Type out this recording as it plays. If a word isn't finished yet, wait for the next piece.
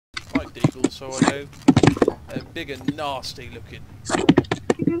illegal, so I know. They're big and nasty looking.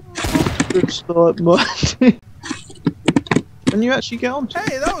 Good start, mate. Can you actually get on to it?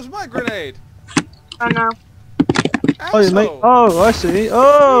 Hey, that was my grenade! I know. Oh, you mate. Oh, I see.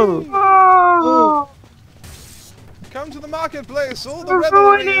 Oh! Oh! Come to the marketplace, all the We're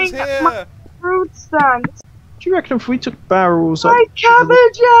revelry is ruining here! my fruit stand. Do you reckon if we took barrels My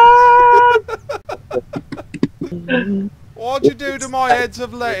cabbages! What'd you do to my heads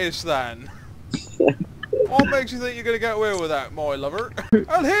of lettuce then? What makes you think you're gonna get away with that, my lover?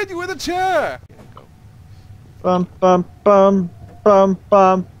 I'll hit you with a chair! Bum bum bum bum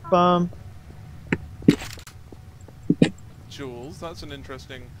bum bum. Jules, that's an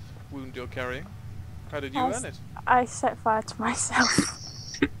interesting wound you're carrying. How did you earn it? I set fire to myself.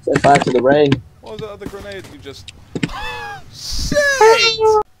 Set fire to the rain. What was that other grenade you just...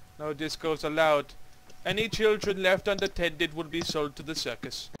 Shit! No discourse allowed. Any children left unattended will be sold to the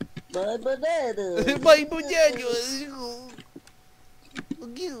circus. My bananas. My bananas!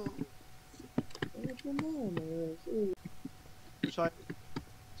 Which I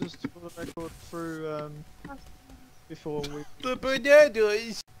just for the record through before we. The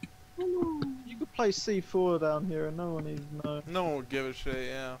bananas! You could play C4 down here and no one even know. No one would give a shit,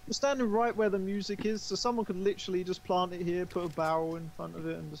 yeah. We're standing right where the music is, so someone could literally just plant it here, put a barrel in front of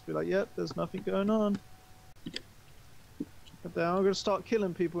it, and just be like, "Yep, there's nothing going on." But then I'm gonna start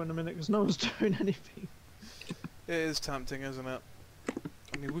killing people in a minute because no one's doing anything. It is tempting, isn't it?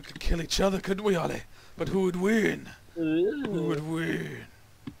 I mean, we could kill each other, couldn't we, Ollie? But who would win? Who would win?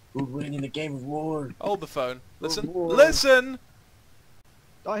 Who would win in the game of war? Hold the phone. Listen. war. Listen!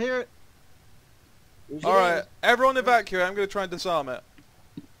 I hear it. Alright, everyone evacuate. I'm going to try and disarm it.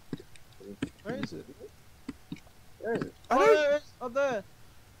 Where is it? Where is it? I Oh, don't... there it is. Up there.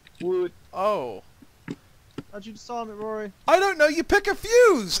 Wood. Oh. How'd you disarm it, Rory? I don't know. You pick a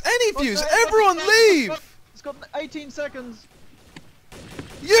fuse. Any fuse. Okay, Everyone leave. It's got 18 seconds.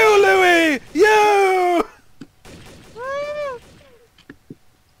 You, Louis. You.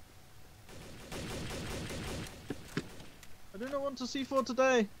 I do not want to C4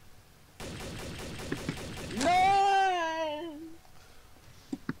 today. No!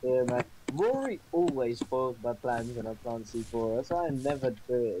 Yeah, man. Rory always spoils my plans when I plant C4. That's why I never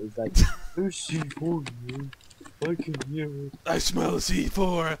do it. He's like, who's C4? Man? I can hear it. I smell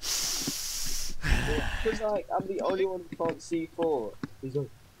C4. Because like, I'm the only one who plants C4. He's like,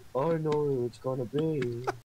 I know who it's gonna be.